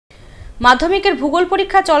মাধ্যমিকের ভূগোল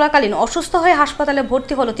পরীক্ষা চলাকালীন অসুস্থ হয়ে হাসপাতালে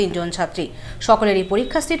ভর্তি হলো 3 জন ছাত্রী। সকলেরই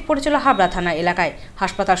পরীক্ষা সিট পড়েছিল হাবড়া থানা এলাকায়।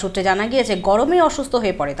 হাসপাতাল সূত্রে জানা গিয়েছে গরমে অসুস্থ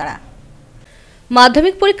হয়ে পড়ে তারা।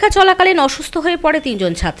 মাধ্যমিক পরীক্ষা চলাকালীন অসুস্থ হয়ে পড়ে 3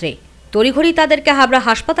 জন ছাত্রী। তড়িঘড়ি তাদেরকে হাবড়া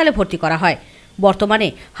হাসপাতালে ভর্তি করা হয়। বর্তমানে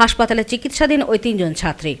হাসপাতালে চিকিৎসাধীন ওই 3 জন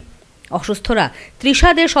ছাত্রী। অসুস্থরা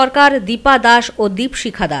তৃষা দে সরকার, দীপা দাস ও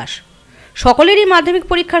দীপশিখা দাস। সকলেরই মাধ্যমিক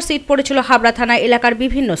পরীক্ষার সিট পড়েছিল হাবড়া থানা এলাকার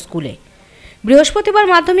বিভিন্ন স্কুলে। বৃহস্পতিবার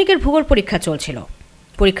মাধ্যমিকের ভূগোল পরীক্ষা চলছিল।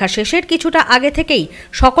 পরীক্ষা শেষের কিছুটা আগে থেকেই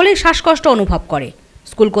সকলেই শ্বাসকষ্ট অনুভব করে।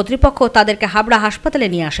 স্কুল কর্তৃপক্ষ তাদেরকে হাবড়া হাসপাতালে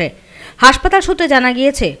নিয়ে আসে। হাসপাতাল সূত্রে জানা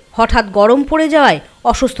গিয়েছে হঠাৎ গরম পড়ে যাওয়ায়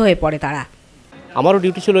অসুস্থ হয়ে পড়ে তারা। আমারও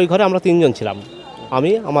ডিউটি ছিল ওই ঘরে, আমরা 3 জন ছিলাম।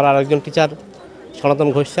 আমি, আমার আরেকজন টিচার সনাতন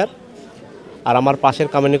ঘোষ স্যার, আর আমার পাশের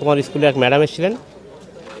কামিনী কুমার স্কুলে এক ম্যাডাম এসেছিলেন,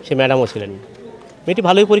 সে ম্যাডামও ছিলেন। মেয়েটি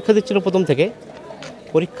ভালোই পরীক্ষা দিচ্ছিল প্রথম থেকে।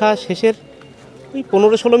 পরীক্ষা শেষের ওই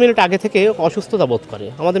 15-16 মিনিট আগে থেকে অসুস্থতা বোধ করে।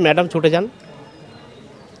 আমাদের ম্যাডাম ছুটে যান,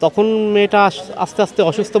 তখন মেয়েটা আস্তে আস্তে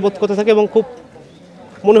অসুস্থ বোধ করতে থাকে এবং খুব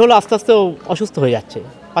মনে হলো আস্তে আস্তে অসুস্থ হয়ে যাচ্ছে।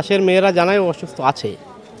 পাশের মেয়েরা জানায় অসুস্থ আছে।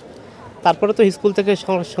 তারপরে তো স্কুল থেকে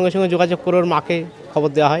সঙ্গে সঙ্গে যোগাযোগ করে ওর মাকে খবর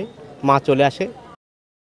দেওয়া হয়, মা চলে আসে।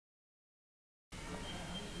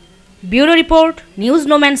 Bureau report, news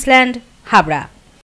no man's land, Habra.